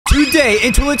Today,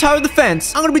 in Toilet Tower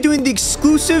Defense, I'm going to be doing the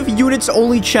exclusive units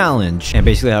only challenge. And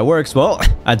basically how it works, well,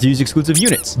 I have to use exclusive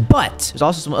units. But there's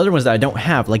also some other ones that I don't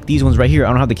have, like these ones right here. I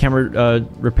don't have the camera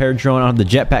repair drone. I don't have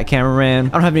the jetpack cameraman. I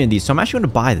don't have any of these. So I'm actually going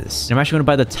to buy this. And I'm actually going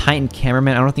to buy the Titan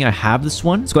cameraman. I don't think I have this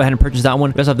one. Let's go ahead and purchase that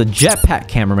one. We also have the jetpack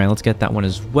cameraman. Let's get that one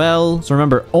as well. So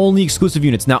remember, only exclusive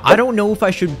units. Now, I don't know if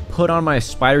I should put on my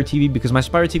spider TV because my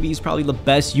spider TV is probably the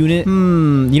best unit.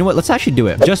 You know what? Let's actually do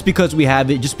it. Just because we have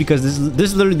it, just because this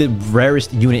is literally the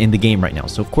rarest unit in the game right now.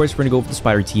 So of course, we're gonna go with the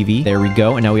spider TV. There we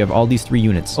go. And now we have all these 3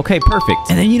 units. Okay, perfect.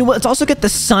 And then you know what? Let's also get the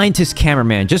scientist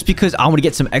cameraman just because I want to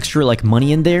get some extra like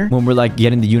money in there when we're like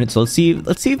getting the units. So let's see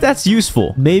if that's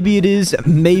useful. Maybe it is.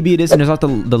 Maybe it is. And there's not the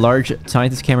large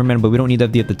scientist cameraman, but we don't need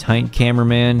that. The Titan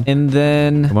cameraman. And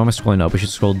then why am I scrolling up? We should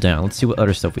scroll down. Let's see what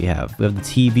other stuff we have. We have the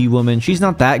TV woman. She's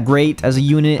not that great as a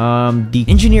unit. The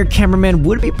engineer cameraman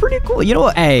would be pretty cool. You know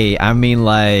what? Hey, I mean,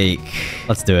 like,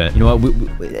 let's do it. You know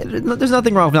what? There's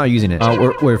nothing wrong with not using it.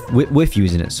 We're with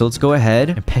using it. So let's go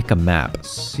ahead and pick a map.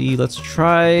 See, let's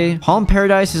try. Palm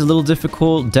Paradise is a little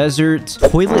difficult. Desert.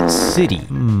 Toilet City.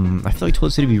 I feel like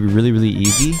Toilet City would be really, really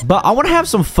easy. But I want to have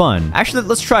some fun. Actually,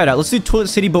 let's try it out. Let's do Toilet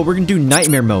City, but we're going to do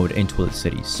Nightmare mode in Toilet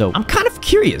City. So I'm kind of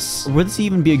curious. Would this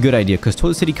even be a good idea? Because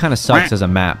Toilet City kind of sucks as a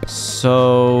map.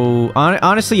 So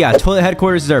honestly, yeah, Toilet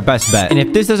Headquarters is our best bet. And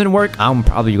if this doesn't work, I'm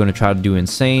probably going to try to do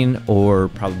Insane or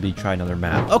probably try another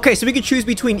map. Okay, so we can choose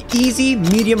between easy,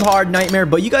 medium, hard, nightmare.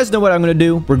 But you guys know what I'm going to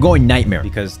do. We're going nightmare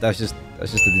because that's just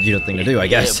the digital thing to do, I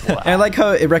guess. And I like how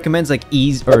it recommends like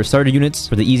easy or starter units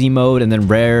for the easy mode, and then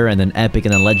rare, and then epic,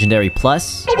 and then legendary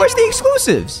plus. But where's the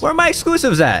exclusives? Where are my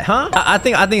exclusives at, huh? I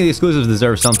think the exclusives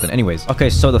deserve something. Anyways, okay,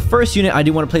 so the first unit I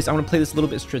do want to place, I want to play this a little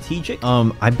bit strategic.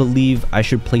 I believe I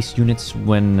should place units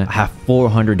when I have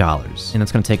 $400, and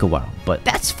it's gonna take a while, but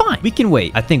that's fine. We can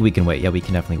wait. I think we can wait. Yeah, we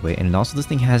can definitely wait. And also, this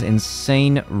thing has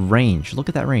insane range. Look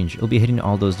at that range. It'll be hitting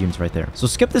all those units right there. So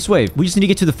skip this wave. We just need to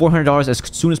get to the $400 as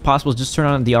soon as possible. Just turn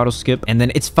on the auto skip, and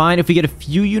then it's fine if we get a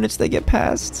few units that get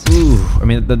past. Ooh, I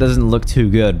mean, that doesn't look too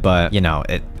good, but you know,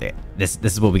 this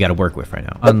is what we got to work with right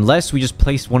now. Unless we just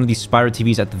place one of these spider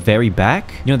TVs at the very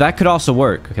back. You know, that could also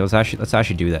work. Okay, let's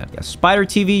actually do that. Yeah, spider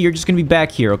TV, you're just gonna be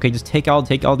back here. Okay, just take all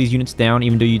these units down,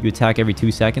 even though you attack every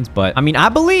 2 seconds. But I mean, I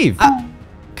believe.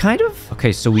 Kind of.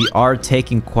 Okay, so we are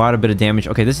taking quite a bit of damage.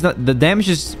 Okay, this is not, the damage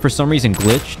is for some reason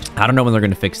glitched. I don't know when they're going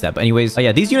to fix that. But anyways,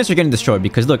 yeah, these units are getting destroyed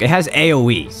because look, it has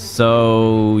AoE.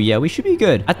 So yeah, we should be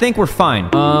good. I think we're fine.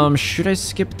 Should I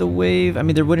skip the wave? I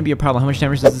mean, there wouldn't be a problem. How much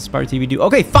damage does the spider TV do?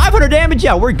 Okay, 500 damage.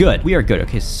 Yeah, we're good. We are good.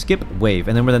 Okay, skip wave.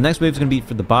 And then where the next wave is going to be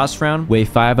for the boss round, wave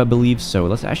 5, I believe. So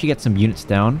let's actually get some units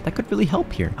down. That could really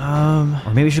help here.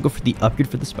 Or maybe we should go for the upgrade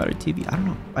for the spider TV. I don't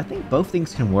know. I think both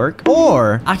things can work.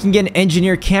 Or I can get an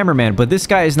engineer cameraman, but this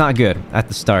guy is not good at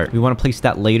the start. We want to place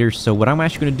that later. So what I'm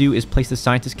actually going to do is place the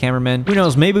scientist cameraman. Who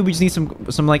knows? Maybe we just need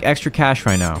some like extra cash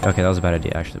right now. Okay, that was a bad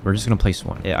idea actually. We're just going to place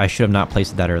one. Yeah, I should have not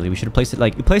placed it that early. We should have placed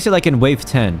it like in wave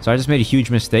 10. So I just made a huge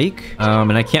mistake.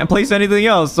 And I can't place anything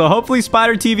else. So hopefully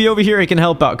Spider TV over here, it can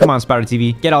help out. Come on, Spider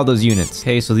TV. Get all those units.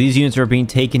 Okay, so these units are being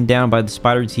taken down by the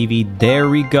Spider TV. There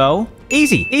we go.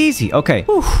 Easy, easy. Okay.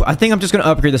 Whew. I think I'm just going to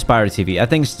upgrade the spider TV. I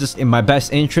think it's just in my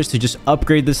best interest to just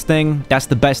upgrade this thing. That's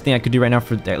the best thing I could do right now,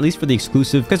 for at least for the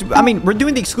exclusive. Because, I mean, we're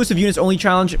doing the exclusive units only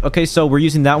challenge. Okay, so we're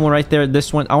using that one right there.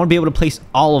 This one, I want to be able to place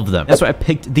all of them. That's why I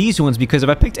picked these ones, because if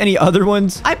I picked any other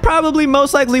ones, I probably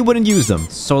most likely wouldn't use them.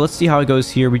 So let's see how it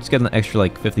goes here. We just get an extra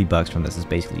like 50 bucks from this. It's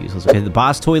basically useless. Okay, the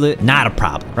boss toilet, not a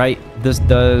problem, right? This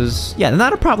does, yeah,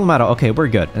 not a problem at all. Okay, we're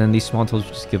good. And then these small tools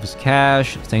just give us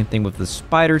cash. Same thing with the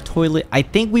spider toilet. I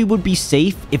think we would be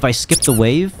safe if I skip the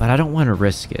wave, but I don't want to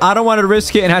risk it. I don't want to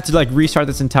risk it and have to like restart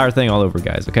this entire thing all over,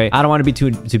 guys. Okay, I don't want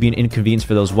to be an inconvenience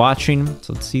for those watching.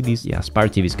 So let's see these. Yeah, spider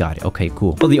TV's got it. Okay,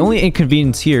 cool. Well, the only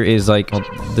inconvenience here is like, well,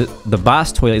 the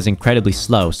boss toilet is incredibly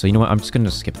slow. So you know what? I'm just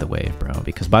gonna skip the wave, bro,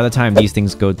 because by the time these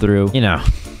things go through, you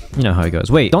know how it goes.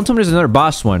 Wait, don't tell me there's another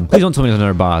boss one. Please don't tell me there's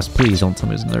another boss. Please don't tell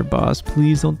me there's another boss.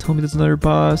 Please don't tell me there's another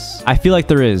boss. I feel like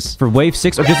there is. For wave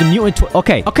 6, or just a mutant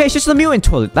okay, it's just the mutant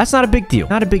toilet. That's not a big deal.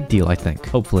 Not a big deal, I think.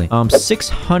 Hopefully.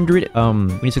 600, we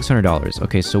need $600.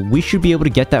 Okay, so we should be able to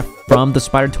get that from the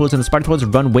spider toilets, and the spider toilets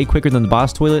run way quicker than the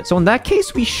boss toilet. So in that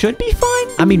case, we should be fine.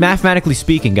 I mean, mathematically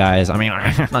speaking, guys. I mean,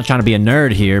 I'm not trying to be a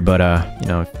nerd here, but, you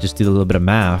know, just do a little bit of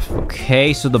math.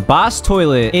 Okay, so the boss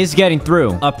toilet is getting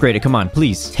through. Upgrade it. Come on,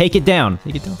 please. Take it down.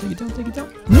 Take it down, take it down, take it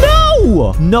down.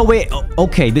 No! No, wait. Oh,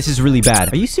 okay, this is really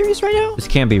bad. Are you serious right now? This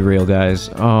can't be real,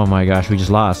 guys. Oh my gosh, we just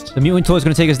lost. The mutant toilet is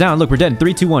going to take us down. Look, we're dead.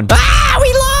 3, 2, 1. Ah,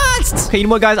 we lost! fast. Okay, you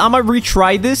know what, guys? I'm gonna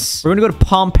retry this. We're gonna go to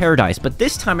Palm Paradise, but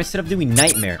this time instead of doing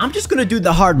Nightmare, I'm just gonna do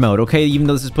the hard mode, okay? Even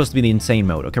though this is supposed to be the insane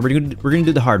mode. Okay, we're gonna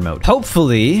do the hard mode.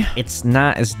 Hopefully, it's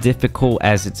not as difficult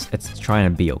as it's trying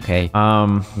to be, okay?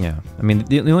 Yeah. I mean,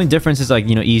 the only difference is like,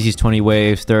 you know, easy's 20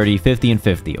 waves, 30, 50, and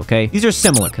 50, okay? These are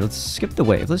similar. Okay, let's skip the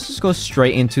wave. Let's just go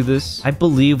straight into this. I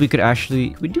believe we could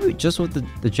actually... We do it just with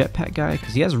the jetpack guy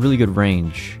because he has really good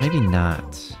range. Maybe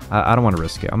not. I don't want to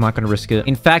risk it. I'm not going to risk it.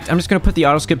 In fact, I'm just going to put the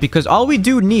auto skip because all we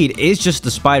do need is just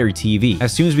the spider TV.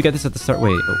 As soon as we get this at the start...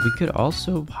 Wait, we could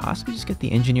also possibly just get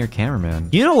the engineer cameraman.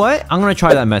 You know what? I'm going to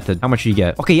try that method. How much do you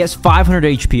get? Okay, yes, 500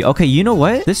 HP. Okay, you know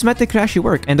what? This method could actually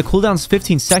work. And the cooldown's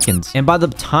 15 seconds. And by the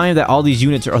time that all these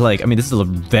units are like... I mean, this is a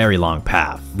very long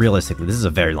path. Realistically, this is a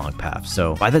very long path.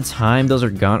 So by the time those are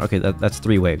gone... Okay, that's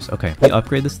 3 waves. Okay, can we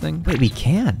upgrade this thing? Wait, we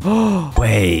can. Oh,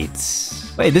 wait.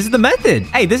 Wait, this is the method.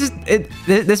 Hey, this is it.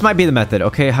 This might be the method.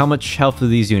 Okay, how much health do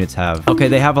these units have? Okay,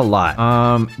 they have a lot.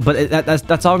 But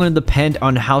that's all going to depend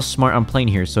on how smart I'm playing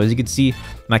here. So as you can see,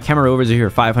 my camera rovers are here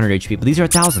 500 HP, but these are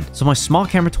 1,000. So my small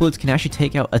camera toilets can actually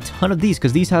take out a ton of these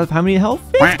because these have how many health?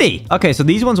 50. Okay, so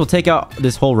these ones will take out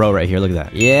this whole row right here. Look at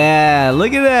that. Yeah,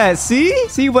 look at that.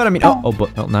 See what I mean?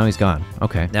 But now he's gone.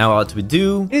 Okay, now all we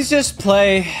do is just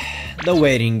play the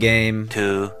waiting game.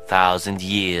 2,000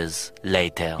 years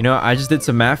later. You know, I just did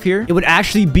some math here. It would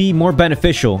actually be more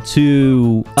beneficial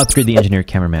to upgrade the engineer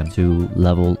cameraman to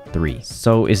level 3.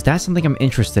 So is that something I'm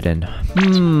interested in?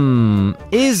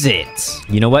 Is it?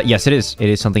 You know what? Yes, it is. It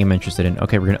is something I'm interested in.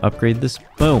 Okay, we're gonna upgrade this.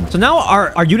 Boom. So now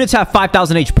our units have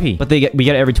 5,000 HP, but we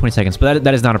get it every 20 seconds. But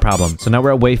that is not a problem. So now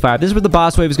we're at wave 5. This is where the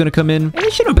boss wave is gonna come in. And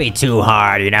it shouldn't be too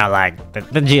hard, you know, like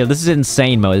the geo. This is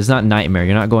insane mode. It's not nightmare.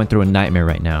 You're not going through a nightmare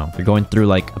right now. You're going through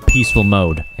like a peaceful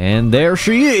mode. And there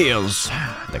she is.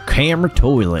 The camera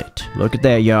toilet. Look at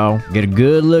that, y'all. Get a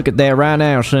good look at that right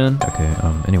now, son. Okay,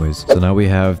 anyways. So now we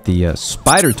have the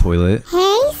spider toilet.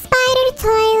 Hey, spider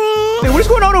toilet. Hey, what is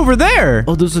going on over there?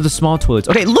 Oh, those are the small toilets.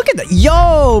 Okay, look at that.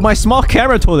 Yo, my small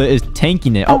camera toilet is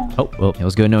tanking it. Oh, well, it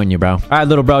was good knowing you, bro. All right,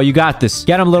 little bro, you got this.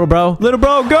 Get him, little bro. Little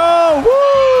bro, go!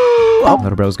 Woo! Oh,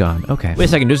 little bro's gone. Okay. Wait a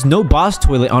second. There's no boss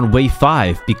toilet on wave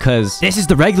 5 because this is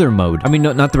the regular mode. I mean,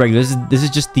 no, not the regular. This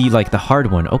is just the hard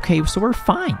one. Okay, so we're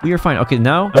fine. We are fine. Okay,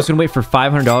 now I'm just gonna wait for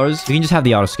 $500. You can just have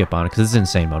the auto skip on it because this is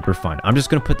insane mode. We're fine. I'm just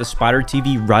gonna put the spider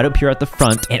TV right up here at the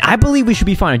front, and I believe we should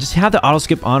be fine. I just have the auto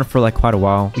skip on for like quite a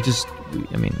while.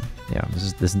 I mean, yeah,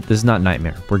 this is not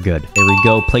nightmare. We're good. There we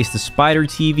go. Place the spider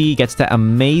TV. Gets that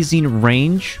amazing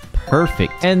range.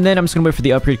 Perfect. And then I'm just gonna wait for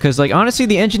the upgrade because, like, honestly,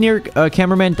 the engineer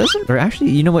cameraman doesn't... Or actually,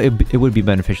 you know what? It would be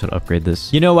beneficial to upgrade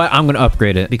this. You know what? I'm gonna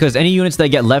upgrade it because any units that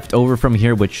get left over from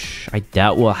here, which I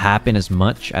doubt will happen as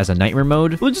much as a nightmare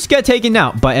mode, will just get taken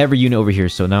out by every unit over here.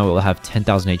 So now we'll have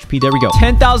 10,000 HP. There we go.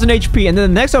 10,000 HP. And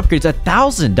then the next upgrade is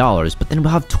 $1,000. But then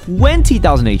we'll have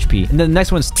 20,000 HP. And then the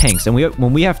next one's tanks. And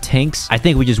when we have tanks, I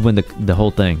think we just win the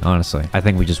whole thing, honestly. I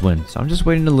think we just win. So I'm just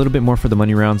waiting a little bit more for the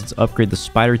money rounds. Let's upgrade the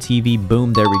spider TV.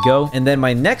 Boom. There we go. And then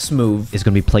my next move is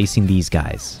going to be placing these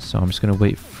guys. So I'm just going to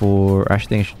wait for...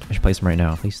 Actually, I think I should place them right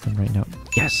now. Place them right now.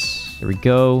 Yes. There we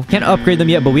go. Can't upgrade them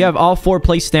yet, but we have all 4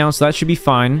 placed down, so that should be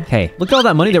fine. Hey, look at all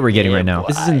that money that we're getting right now.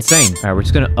 This is insane. All right, we're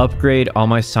just going to upgrade all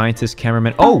my scientists,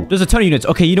 cameramen. Oh, there's a ton of units.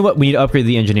 Okay, you know what? We need to upgrade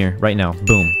the engineer right now.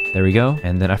 Boom. There we go.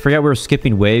 And then I forgot we were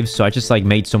skipping waves, so I just like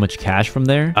made so much cash from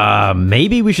there.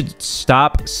 Maybe we should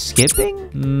stop skipping?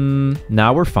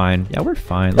 Nah, we're fine. Yeah, we're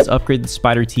fine. Let's upgrade the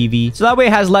spider TV. So that way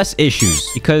it has less issues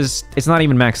because it's not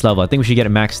even max level. I think we should get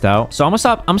it maxed out. So I'm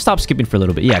gonna stop skipping for a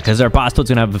little bit. Yeah, because our boss toad's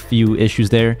gonna have a few issues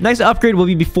there. Next upgrade will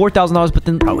be $4,000, but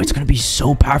then, bro, it's gonna be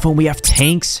so powerful when we have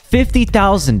tanks.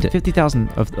 50,000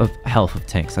 of health of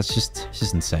tanks. It's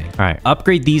just insane. All right,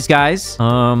 upgrade these guys. Just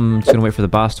gonna wait for the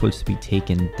boss toads to be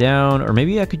taken down, or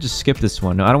maybe I could just skip this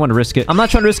one. No, I don't want to risk it. I'm not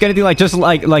trying to risk anything like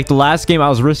the last game. I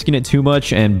was risking it too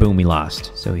much, and boom, we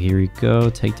lost. So here we go.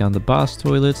 Take down the boss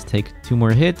toilets. Take 2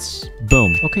 more hits.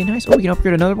 Boom. Okay, nice. Oh, we can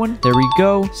upgrade another one. There we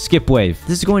go. Skip wave.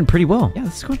 This is going pretty well. Yeah,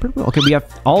 this is going pretty well. Okay, we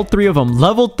have all 3 of them.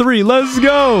 Level 3. Let's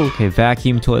go. Okay,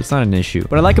 vacuum toilet. It's not an issue.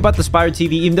 What I like about the spider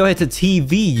TV, even though it's a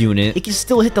TV unit, it can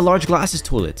still hit the large glasses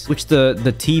toilets, which the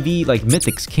TV like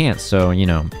mythics can't. So, you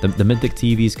know, the mythic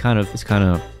TV is kind of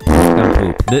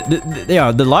poop.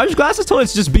 The large glasses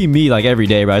toilets just be me like every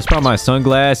day, bro. I just put on my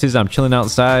sunglasses. I'm chilling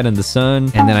outside in the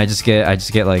sun, and then I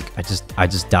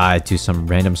just die to some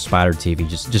random spider TV,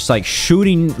 just like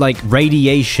shooting like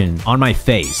radiation on my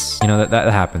face. You know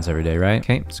that happens every day, right?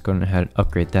 Okay, let's go ahead and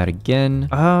upgrade that again.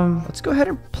 Let's go ahead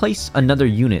and place another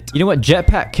unit. You know what?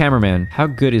 Jetpack cameraman. How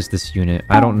good is this unit?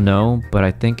 I don't know, but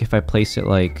I think if I place it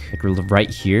like right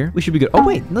here, we should be good. Oh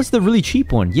wait, that's the really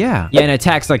cheap one. Yeah, and it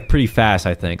attacks like pretty fast,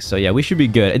 I think. So yeah, we should be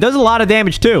good. It does a lot of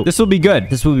damage too. This will be good.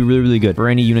 This will be really, really good. For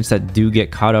any units that do get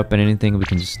caught up in anything, we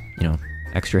can just, you know,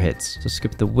 extra hits. So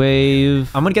skip the wave.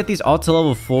 I'm gonna get these all to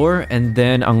level 4, and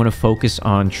then I'm gonna focus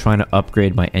on trying to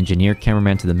upgrade my engineer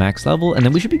cameraman to the max level, and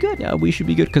then we should be good. Yeah, we should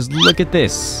be good, because look at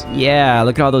this. Yeah,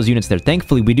 look at all those units there.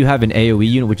 Thankfully, we do have an AoE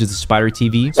unit, which is the Spider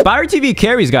TV. Spider TV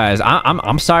carries, guys.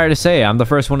 I'm sorry to say. I'm the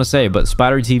first one to say, but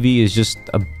Spider TV is just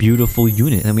a beautiful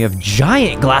unit. And we have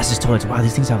giant glasses toilets. Wow,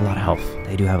 these things have a lot of health.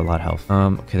 They do have a lot of health.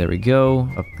 Okay, there we go.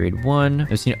 Upgrade 1. I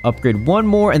just need to upgrade 1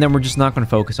 more, and then we're just not going to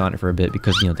focus on it for a bit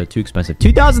because, you know, they're too expensive.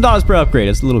 $2,000 per upgrade.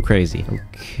 It's a little crazy.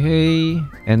 Okay.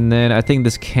 And then I think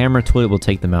this camera toilet will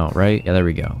take them out, right? Yeah, there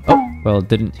we go. Oh, well, it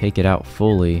didn't take it out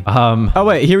fully. Oh,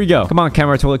 wait. Here we go. Come on,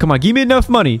 camera toilet. Come on. Give me enough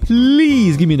money.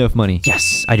 Please give me enough money.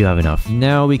 Yes, I do have enough.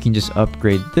 Now we can just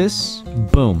upgrade this.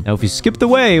 Boom. Now, if you skip the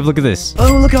wave, look at this.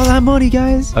 Oh, look at all that money,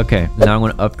 guys. Okay. Now I'm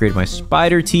going to upgrade my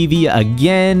Spider TV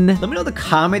again. Let me know in the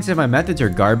comments if my methods are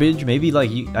garbage. Maybe,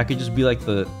 like, I could just be, like,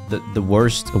 the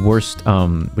worst, what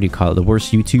do you call it? The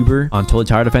worst YouTuber on Toilet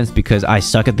Tower Defense because I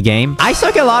suck at the game. I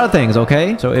suck at a lot of things,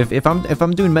 okay? So if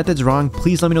I'm doing methods wrong,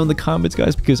 please let me know in the comments,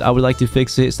 guys, because I would like to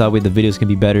fix it so that way the videos can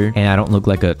be better and I don't look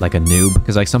like a noob.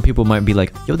 Because, like, some people might be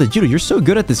like, yo, the Judo, you're so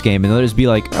good at this game, and others be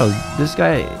like, oh, this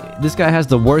guy has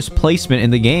the worst placement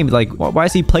in the game. Like, why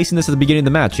is he placing this at the beginning of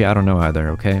the match? Yeah, I don't know either,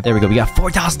 okay? There we go. We got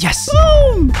 4,000. Yes!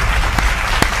 Boom!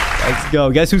 Let's go.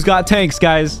 Guess who's got tanks,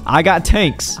 guys? I got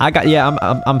tanks. Yeah,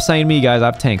 I'm saying me, guys. I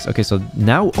have tanks. Okay, so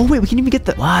now... Oh, wait, we can even get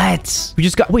the... What? We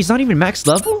just got... Wait, it's not even max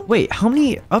level? Wait, how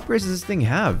many upgrades does this thing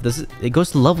have? It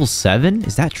goes to level 7?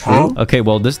 Is that true? Okay,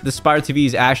 well, this Spider TV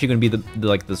is actually going to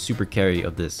be the super carry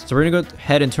of this. So we're going to go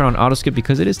ahead and turn on auto skip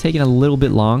because it is taking a little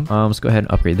bit long. Let's go ahead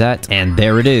and upgrade that. And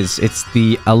there it is. It's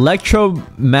the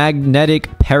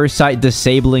electromagnetic parasite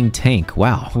disabling tank.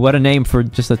 Wow. What a name for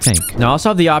just a tank. Now, I also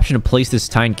have the option to place this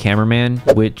tiny cameraman,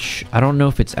 which I don't know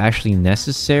if it's actually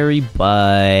necessary,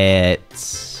 but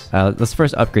let's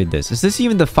first upgrade this. Is this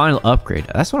even the final upgrade?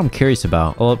 That's what I'm curious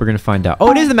about. Oh, we're gonna find out.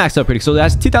 Oh, it is the max upgrade. So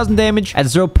that's 2,000 damage at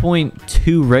 0.2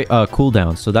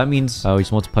 cooldown. So that means we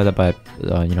just multiply that by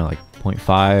you know, like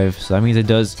 0.5. So that means it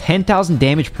does 10,000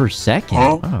 damage per second.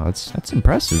 Oh, that's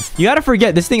impressive. You gotta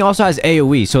forget, this thing also has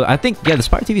AoE. So I think, yeah, the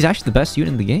Spider TV is actually the best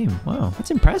unit in the game. Wow, that's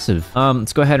impressive.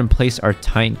 Let's go ahead and place our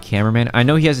Titan cameraman. I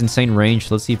know he has insane range.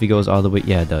 So let's see if he goes all the way.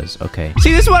 Yeah, it does. Okay.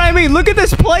 See, this is what I mean. Look at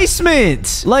this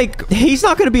placement. Like, he's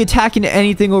not gonna be attacking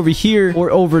anything over here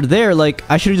or over there. Like,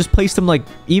 I should have just placed him, like,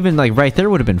 even like right there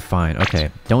would have been fine.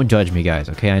 Okay, don't judge me, guys.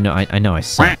 Okay, I know I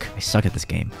suck. I suck at this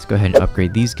game. Let's go ahead and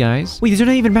upgrade these guys. Wait, these are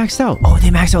not even maxed out. Oh, they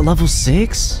maxed out level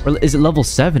 6? Or is it level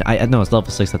 7? I know it's level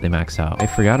 6 that they max out. I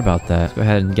forgot about that. Let's go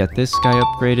ahead and get this guy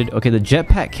upgraded. Okay, the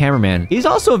jetpack cameraman. He's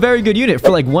also a very good unit.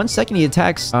 For like 1 second he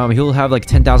attacks, he'll have like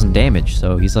 10,000 damage.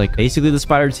 So he's like basically the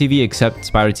Spider TV, except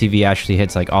Spider TV actually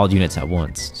hits like all units at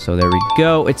once. So there we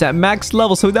go. It's at max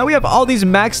level. So now we have all these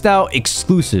maxed out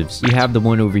exclusives. We have the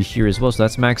one over here as well. So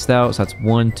that's maxed out. So that's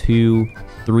 1, 2,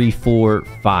 3, 4,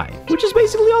 5, which is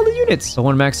basically all the units. So I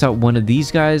want to max out one of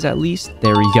these guys at least.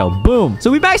 There we go. Boom. So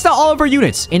we maxed out all of our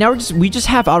units, and now we just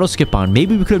have auto skip on.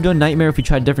 Maybe we could have done Nightmare if we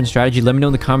tried a different strategy. Let me know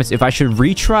in the comments if I should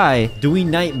retry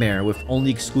doing Nightmare with only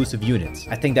exclusive units.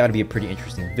 I think that would be a pretty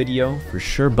interesting video for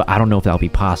sure, but I don't know if that'll be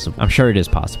possible. I'm sure it is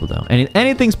possible though. And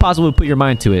anything's possible to put your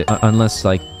mind to it, unless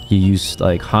like you use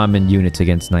like Hammond units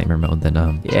against Nightmare mode, then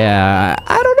yeah,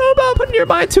 I don't know about putting your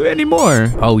mind to it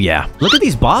anymore. Oh yeah, look at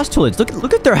these boss toilets.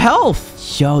 Look at their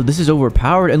health. Yo, this is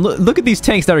overpowered. And look at these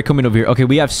tanks that are coming over here. Okay,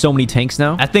 we have so many tanks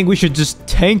now. I think we should just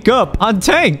tank up on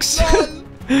tanks.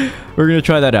 We're gonna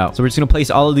try that out. So we're just gonna place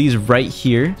all of these right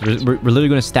here. We're literally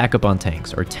gonna stack up on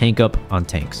tanks or tank up on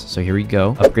tanks. So here we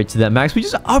go. Upgrade to that max. We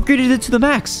just upgraded it to the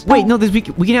max. Wait, no, we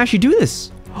can actually do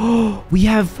this. Oh, we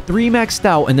have 3 maxed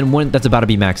out and then 1 that's about to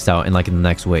be maxed out in like in the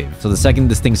next wave. So the second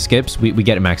this thing skips, we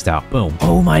get it maxed out. Boom.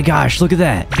 Oh my gosh, look at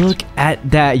that. Look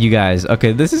at that, you guys.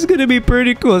 Okay, this is gonna be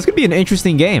pretty cool. It's gonna be an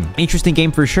interesting game. Interesting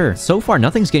game for sure. So far,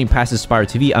 nothing's getting past this Spider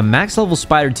TV. A max level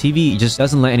Spider TV just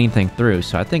doesn't let anything through.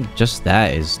 So I think just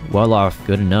that is well off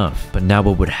good enough. But now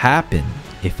what would happen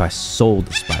if I sold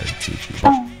the Spider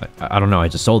TV? I don't know. I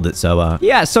just sold it. So,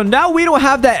 yeah. So now we don't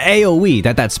have that AoE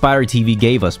that Spider TV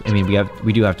gave us. I mean,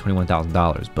 we do have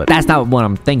 $21,000, but that's not what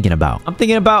I'm thinking about. I'm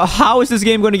thinking about how is this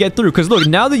game going to get through? Because look,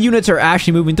 now the units are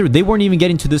actually moving through. They weren't even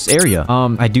getting to this area.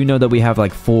 I do know that we have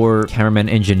like 4 cameraman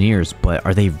engineers, but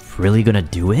are they really going to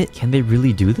do it? Can they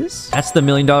really do this? That's the $1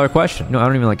 million question. No, I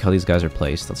don't even like how these guys are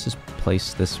placed. Let's just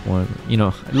replace this one. You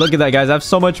know, look at that, guys. I have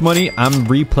so much money. I'm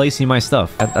replacing my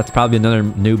stuff. That's probably another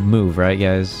noob move, right,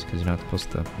 guys? Because you're not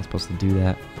supposed to do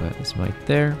that. But it's right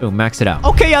there. Oh, max it out.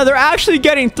 Okay, yeah, they're actually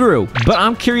getting through. But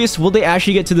I'm curious, will they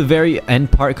actually get to the very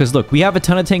end part? Because look, we have a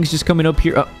ton of tanks just coming up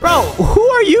here. Bro, who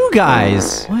are you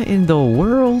guys? What in the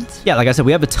world? Yeah, like I said,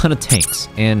 we have a ton of tanks,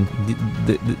 and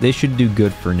they should do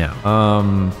good for now.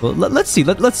 Well, let's see.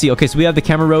 Let's see. Okay, so we have the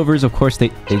camera rovers. Of course, they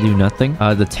do nothing.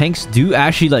 The tanks do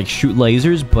actually like shoot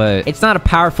lasers, but it's not a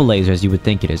powerful laser as you would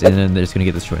think it is. And then they're just gonna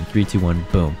get destroyed in 3, 2, 1,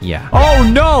 boom. Yeah. Oh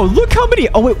no! Look how many.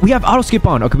 Oh wait, we have auto skip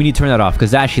on. Okay, we need to turn that off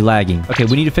because that's actually lagging. Okay,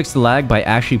 we need to fix the lag by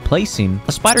actually placing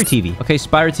a spider TV. Okay,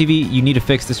 spider TV, you need to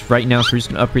fix this right now. So we're just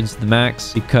gonna upgrade this to the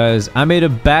max because I made a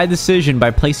bad decision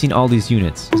by placing all these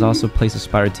units. Let's also place a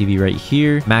spider TV right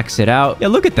here. Max it out. Yeah,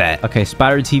 look at that. Okay,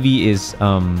 spider TV is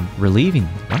relieving.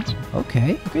 What?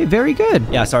 Okay, very good.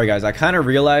 Yeah, sorry guys, I kind of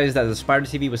realized that the spider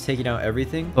TV was taking out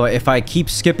everything, but if I keep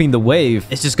skipping the wave,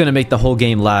 it's just gonna make the whole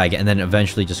game lag and then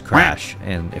eventually just crash.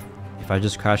 And if I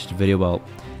just crash the video, well,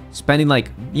 spending like,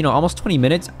 you know, almost 20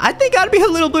 minutes, I think I'd be a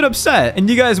little bit upset, and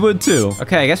you guys would too.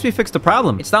 Okay, I guess we fixed the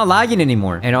problem. It's not lagging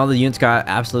anymore, and all the units got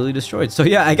absolutely destroyed. So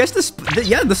yeah, I guess the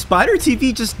spider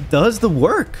TV just does the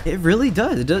work. It really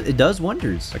does. It does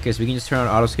wonders. Okay, so we can just turn on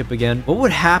auto skip again. What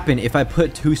would happen if I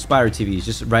put 2 spider TVs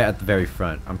just right at the very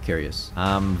front? I'm curious.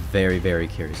 I'm very, very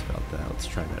curious about that. Let's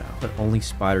try that out. Put only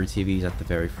spider TVs at the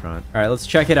very front. All right, let's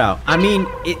check it out. I mean,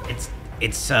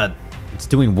 it's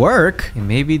doing work. And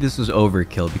maybe this was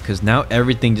overkill because now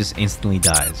everything just instantly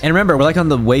dies. And remember, we're like on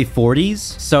the wave 40s,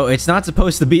 so it's not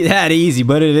supposed to be that easy,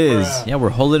 but it is. Yeah, we're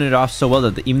holding it off so well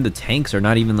that even the tanks are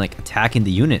not even like attacking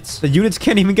the units. The units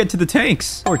can't even get to the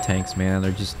tanks. Poor tanks, man.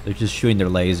 They're just shooting their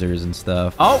lasers and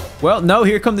stuff. Oh, well, no,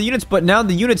 here come the units, but now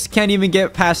the units can't even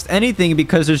get past anything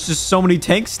because there's just so many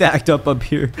tanks stacked up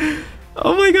here.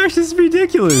 Oh my gosh, this is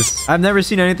ridiculous. I've never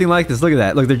seen anything like this. Look at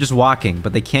that. Look, they're just walking,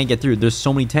 but they can't get through. There's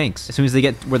so many tanks. As soon as they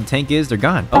get where the tank is, they're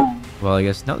gone. Oh, well, I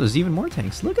guess no, there's even more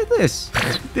tanks. Look at this.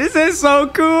 This is so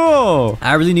cool.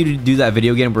 I really need to do that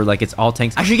video again where like it's all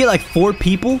tanks. I should get like 4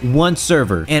 people, 1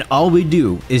 server, and all we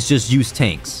do is just use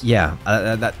tanks. Yeah,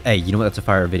 hey, you know what? That's a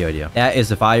fire video idea. That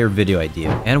is a fire video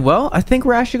idea. And well, I think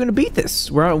we're actually gonna beat this.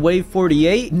 We're on wave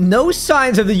 48. No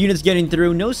signs of the units getting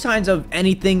through. No signs of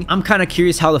anything. I'm kind of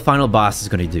curious how the final boss is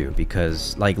gonna do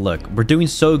because like, look, we're doing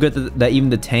so good that even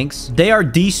the tanks, they are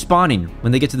despawning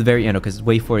when they get to the very end. Okay, it's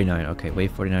wave 49. Okay,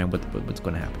 wave 49. What's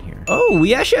going to happen here? Oh,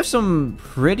 we actually have some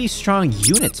pretty strong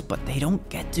units, but they don't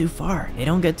get too far. They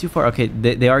don't get too far. Okay,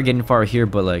 they are getting far here,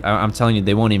 but like I'm telling you,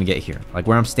 they won't even get here. Like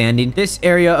where I'm standing, this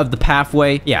area of the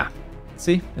pathway, yeah.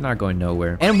 See, they're not going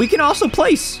nowhere. And we can also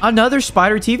place another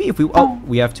spider TV if we... Oh,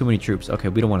 we have too many troops. Okay,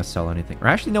 we don't want to sell anything. Or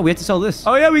actually, no, we have to sell this.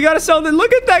 Oh, yeah, we got to sell this.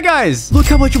 Look at that, guys. Look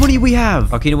how much money we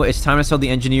have. Okay, you know what? It's time to sell the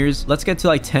engineers. Let's get to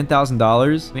like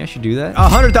 $10,000. We actually do that.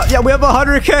 100,000. Yeah, we have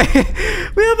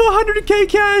 100K. We have 100K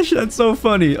cash. That's so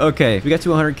funny. Okay, we got to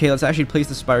 100K. Let's actually place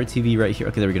the spider TV right here.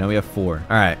 Okay, there we go. Now we have 4.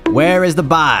 All right. Where is the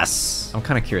boss? I'm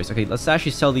kind of curious. Okay, let's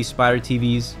actually sell these spider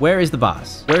TVs. Where is the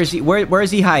boss? Where is he? Where is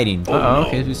he hiding? Uh-oh.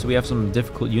 Okay, so we have some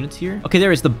difficult units here. Okay,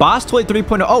 there is the boss toilet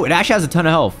 3.0. Oh, it actually has a ton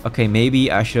of health. Okay, maybe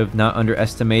I should have not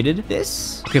underestimated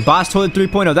this. Okay, boss toilet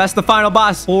 3.0. That's the final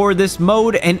boss for this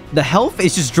mode, and the health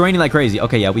is just draining like crazy.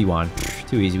 Okay, yeah, we won.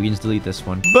 Too easy. We can just delete this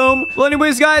one. Boom. Well,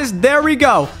 anyways, guys, there we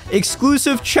go.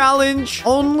 Exclusive challenge.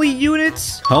 Only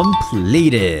units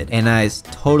completed. And I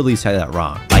totally said that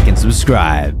wrong. Like and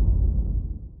subscribe.